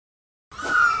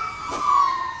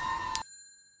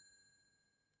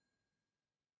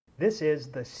This is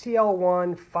the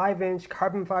CL1 5-inch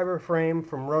carbon fiber frame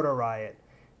from Rotor Riot.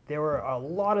 There were a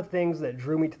lot of things that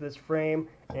drew me to this frame,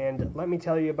 and let me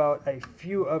tell you about a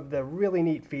few of the really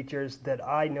neat features that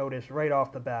I noticed right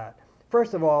off the bat.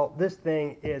 First of all, this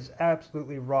thing is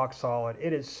absolutely rock solid.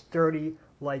 It is sturdy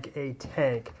like a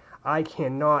tank. I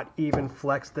cannot even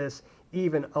flex this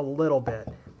even a little bit,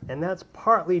 and that's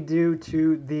partly due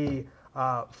to the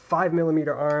 5mm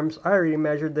arms. I already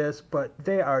measured this, but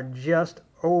they are just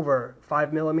over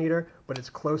 5mm, but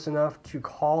it's close enough to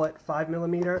call it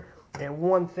 5mm. And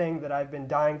one thing that I've been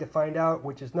dying to find out,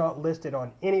 which is not listed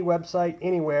on any website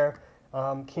anywhere,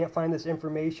 can't find this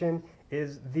information,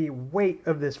 is the weight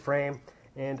of this frame.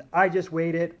 And I just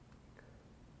weighed it.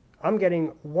 I'm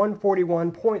getting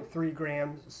 141.3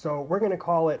 grams, so we're going to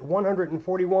call it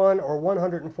 141 or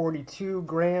 142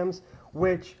 grams,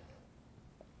 which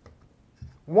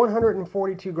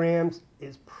 142 grams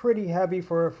is pretty heavy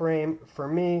for a frame for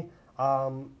me.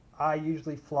 I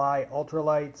usually fly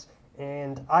ultralights,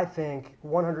 and I think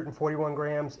 141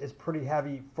 grams is pretty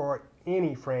heavy for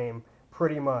any frame,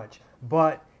 pretty much.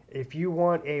 But if you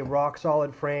want a rock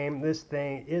solid frame, this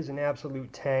thing is an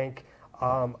absolute tank.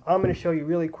 I'm going to show you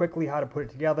really quickly how to put it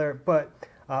together, but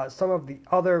some of the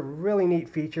other really neat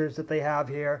features that they have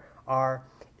here are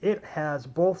it has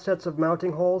both sets of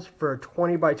mounting holes for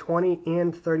 20x20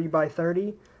 and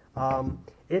 30x30.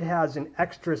 It has an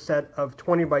extra set of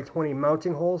 20x20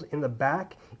 mounting holes in the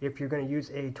back if you're going to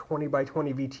use a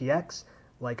 20x20 VTX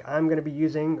like I'm going to be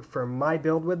using for my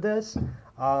build with this.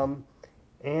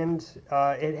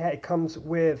 It comes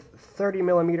with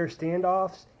 30mm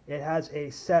standoffs. It has a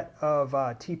set of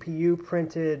TPU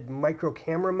printed micro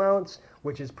camera mounts,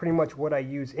 which is pretty much what I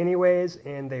use anyways,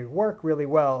 and they work really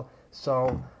well,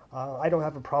 so I don't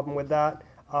have a problem with that.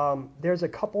 There's a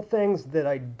couple things that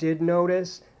I did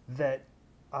notice that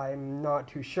I'm not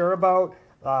too sure about.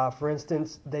 For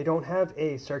instance, they don't have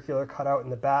a circular cutout in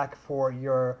the back for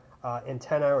your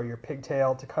antenna or your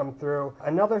pigtail to come through.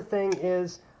 Another thing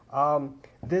is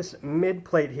this mid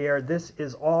plate here, this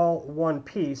is all one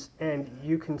piece, and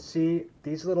you can see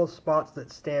these little spots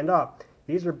that stand up.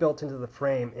 These are built into the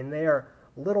frame, and they are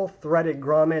little threaded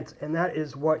grommets, and that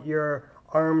is what your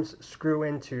arms screw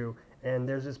into. And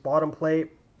there's this bottom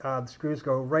plate, the screws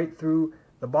go right through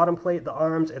the bottom plate, the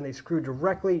arms, and they screw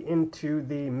directly into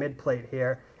the mid plate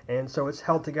here, and so it's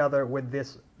held together with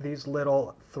these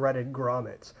little threaded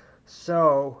grommets.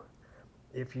 So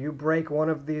if you break one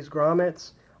of these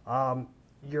grommets,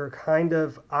 you're kind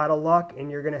of out of luck,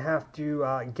 and you're going to have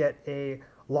to get a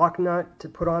lock nut to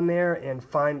put on there and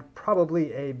find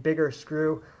probably a bigger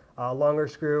screw, longer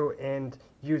screw, and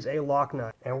use a lock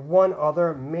nut. And one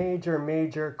other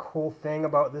major cool thing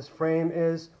about this frame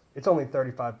is it's only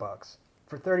 35 bucks.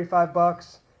 For 35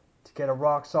 bucks to get a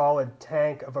rock solid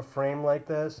tank of a frame like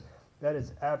this, that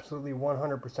is absolutely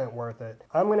 100% worth it.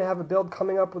 I'm going to have a build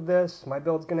coming up with this. My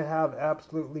build's going to have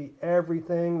absolutely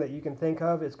everything that you can think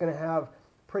of. It's going to have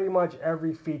pretty much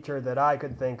every feature that I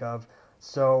could think of.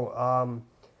 So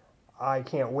I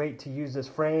can't wait to use this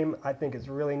frame. I think it's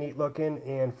really neat looking,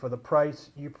 and for the price,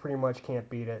 you pretty much can't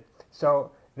beat it.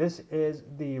 So this is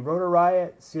the Rotor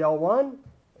Riot CL1,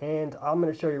 and I'm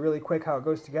going to show you really quick how it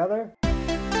goes together.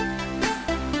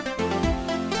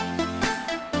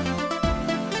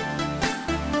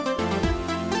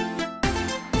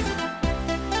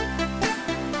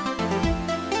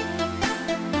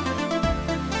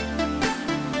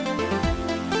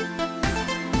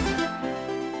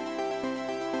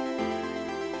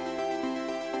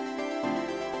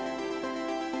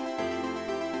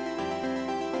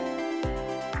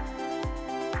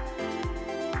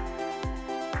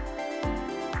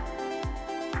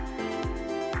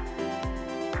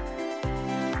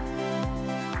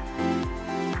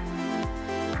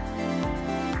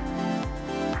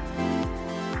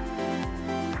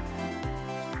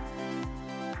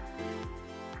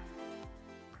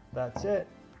 That's it.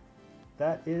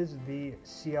 That is the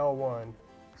CL1.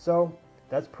 So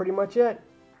that's pretty much it.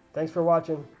 Thanks for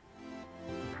watching.